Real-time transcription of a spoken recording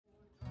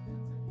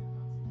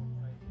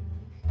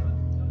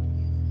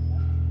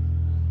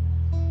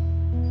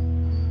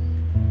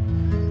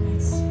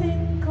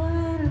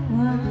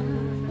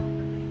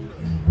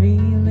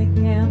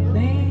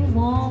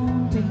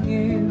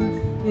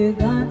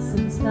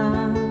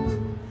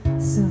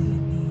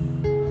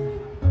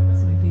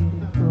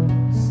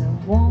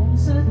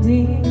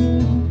dear,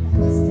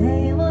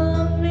 stay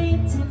with me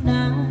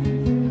tonight.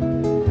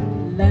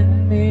 Let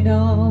me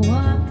know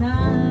what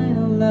kind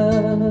of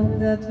love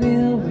that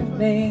will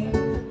remain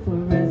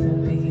forever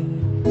be.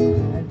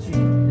 A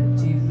dream that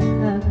you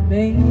have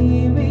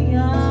made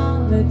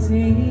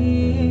reality.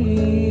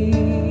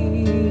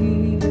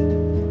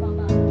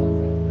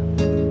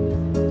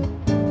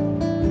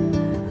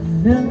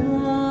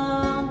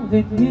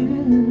 Loving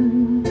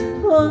you,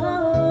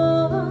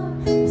 oh,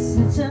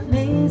 such an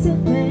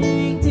amazing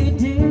thing to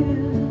do.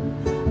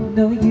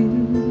 No, you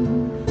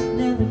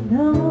never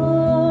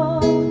know.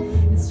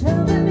 It's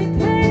driving me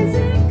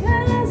crazy,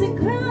 cause it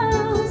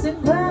grows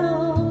and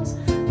grows.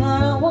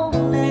 But I won't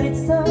let it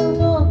stop,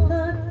 no, I'm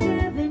not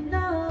giving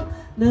up.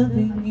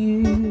 Loving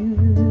you,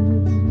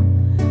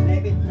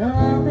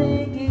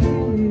 loving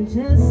you,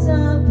 just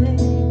something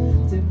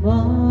too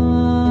much.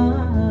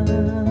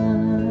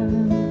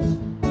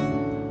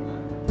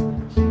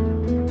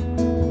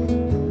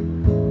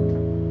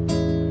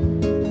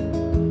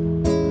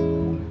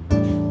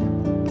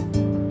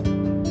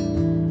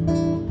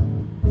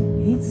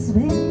 It's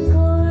been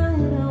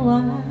quite a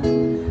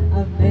while,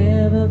 I've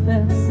never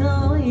felt so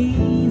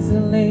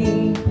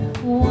easily.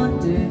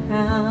 Wonder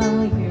how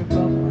you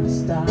broke my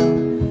style.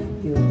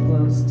 You're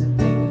close to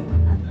me,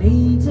 I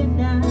need you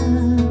now.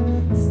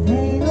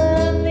 Stay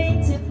with me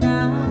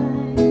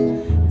tonight.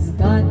 It's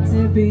got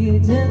to be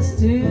just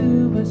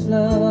too much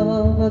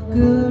love. I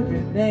could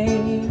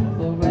remain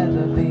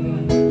forever be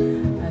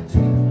a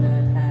dream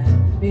that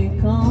had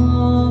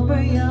become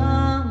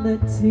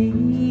reality.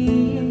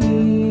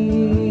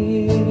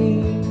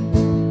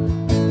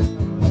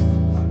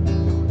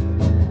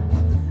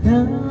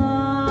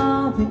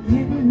 Loving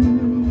you,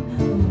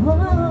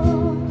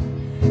 oh,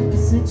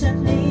 such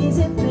an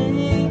easy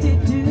thing to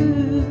do.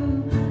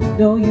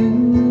 Know you